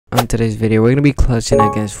today's video, we're gonna be clutching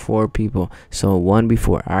against 4 people. So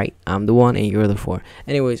 1v4. Alright, I'm the 1 and you're the 4.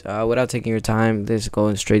 Anyways, without taking your time, let's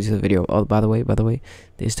go straight to the video. Oh, by the way,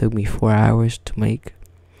 this took me 4 hours to make.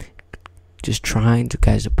 Just trying to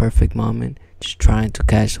catch the perfect moment. Just trying to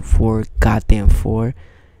catch the 4 goddamn 4.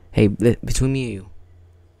 Hey, between me and you,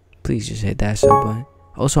 please just hit that sub button.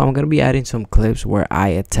 Also, I'm gonna be adding some clips where I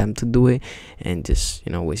attempt to do it and just,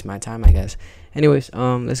 you know, waste my time, I guess. Anyways,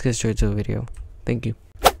 let's get straight to the video. Thank you.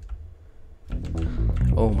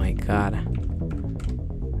 Oh my god.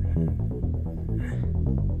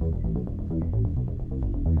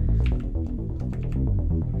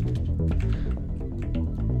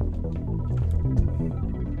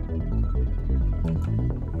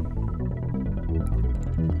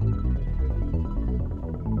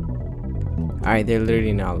 Alright, they're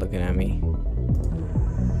literally not looking at me.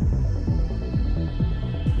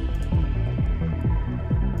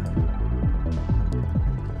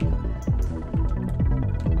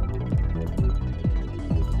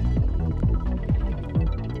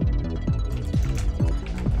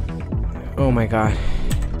 Oh my god.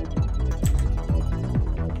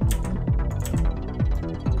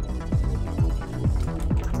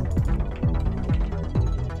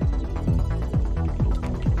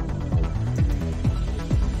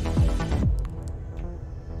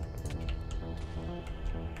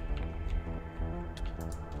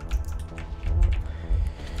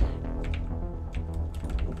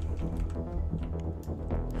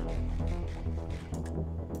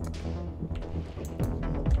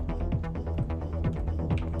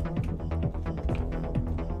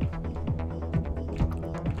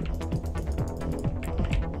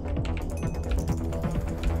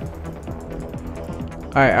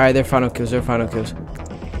 Alright, they're final kills, Alright.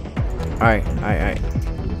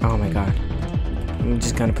 Oh my god. I'm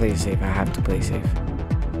just gonna play safe. I have to play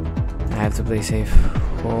safe.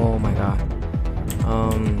 Oh my god.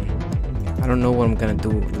 I don't know what I'm gonna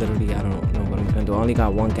do. Literally, I don't know what I'm gonna do. I only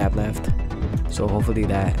got 1 gap left. So hopefully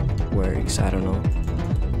that works. I don't know.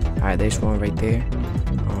 Alright, there's one right there.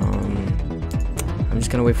 I'm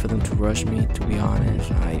just gonna wait for them to rush me, to be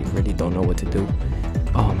honest. I really don't know what to do.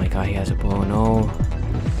 Oh my god, he has a bow. No.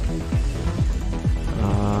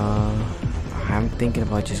 I'm thinking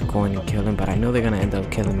about just going and killing, but I know they're gonna end up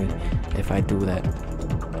killing me if I do that.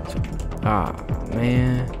 So,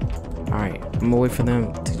 man. Alright, I'm gonna wait for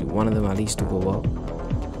them to one of them at least to go up.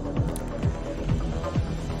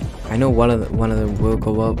 I know one of them will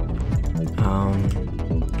go up.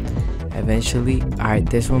 Eventually. Alright,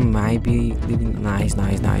 this one might be leaving. Nice.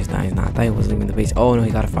 I thought he was leaving the base. Oh no, he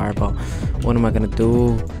got a fireball. What am I gonna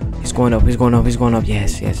do? He's going up. Yes.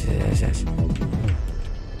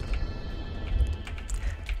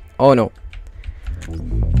 Oh no.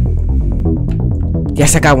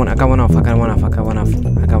 Yes, I got one off. No. One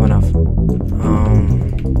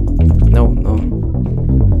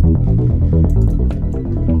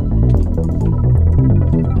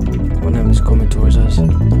of them is coming towards us.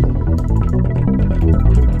 Alright,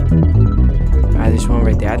 there's one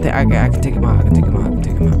right there. I think I can take him out.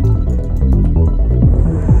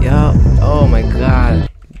 Yup. Oh my god.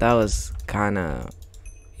 That was kinda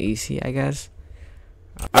easy, I guess.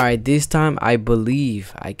 Alright, this time I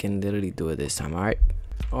believe I can literally do it this time. Alright.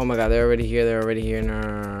 Oh my god, they're already here.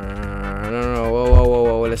 No.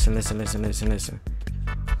 Whoa. Listen.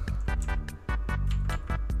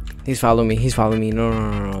 He's following me.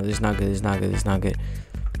 No. This is not good.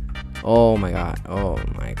 Oh my god.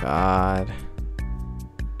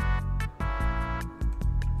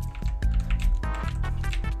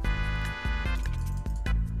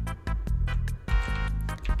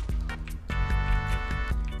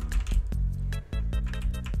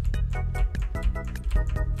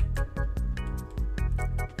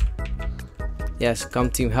 Yes, come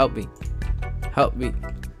team, help me. No.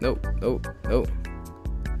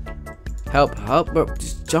 Help, bro.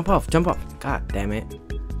 Just jump off. God damn it.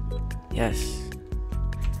 Yes.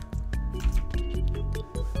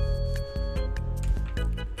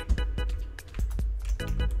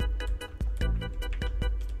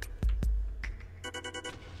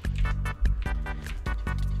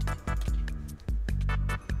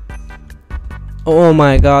 Oh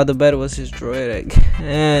my god, the bed was destroyed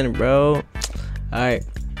again, bro. Alright,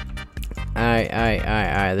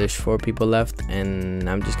 there's 4 people left, and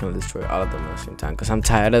I'm just gonna destroy all of them at the same time, because I'm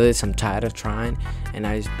tired of this. I'm tired of trying, and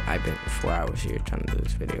I've been 4 hours here trying to do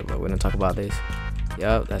this video, but we're gonna talk about this.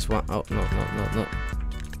 Yup, that's one. Oh, no.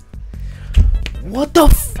 What the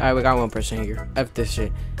f— Alright, we got one person here. F this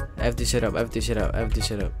shit up.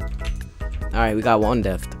 Alright, we got one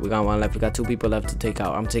left. We got 2 people left to take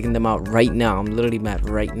out. I'm taking them out right now. I'm literally mad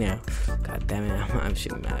right now. God damn it, I'm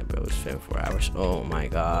shitting mad, bro. It's been 4 hours. Oh my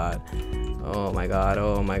god. Oh my god.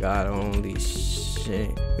 Oh my god. Holy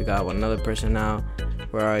shit. We got another person now.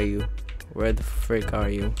 Where are you? Where the frick are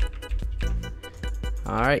you?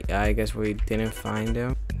 Alright, I guess we didn't find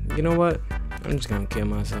him. You know what? I'm just gonna kill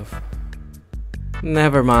myself.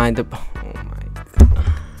 Never mind.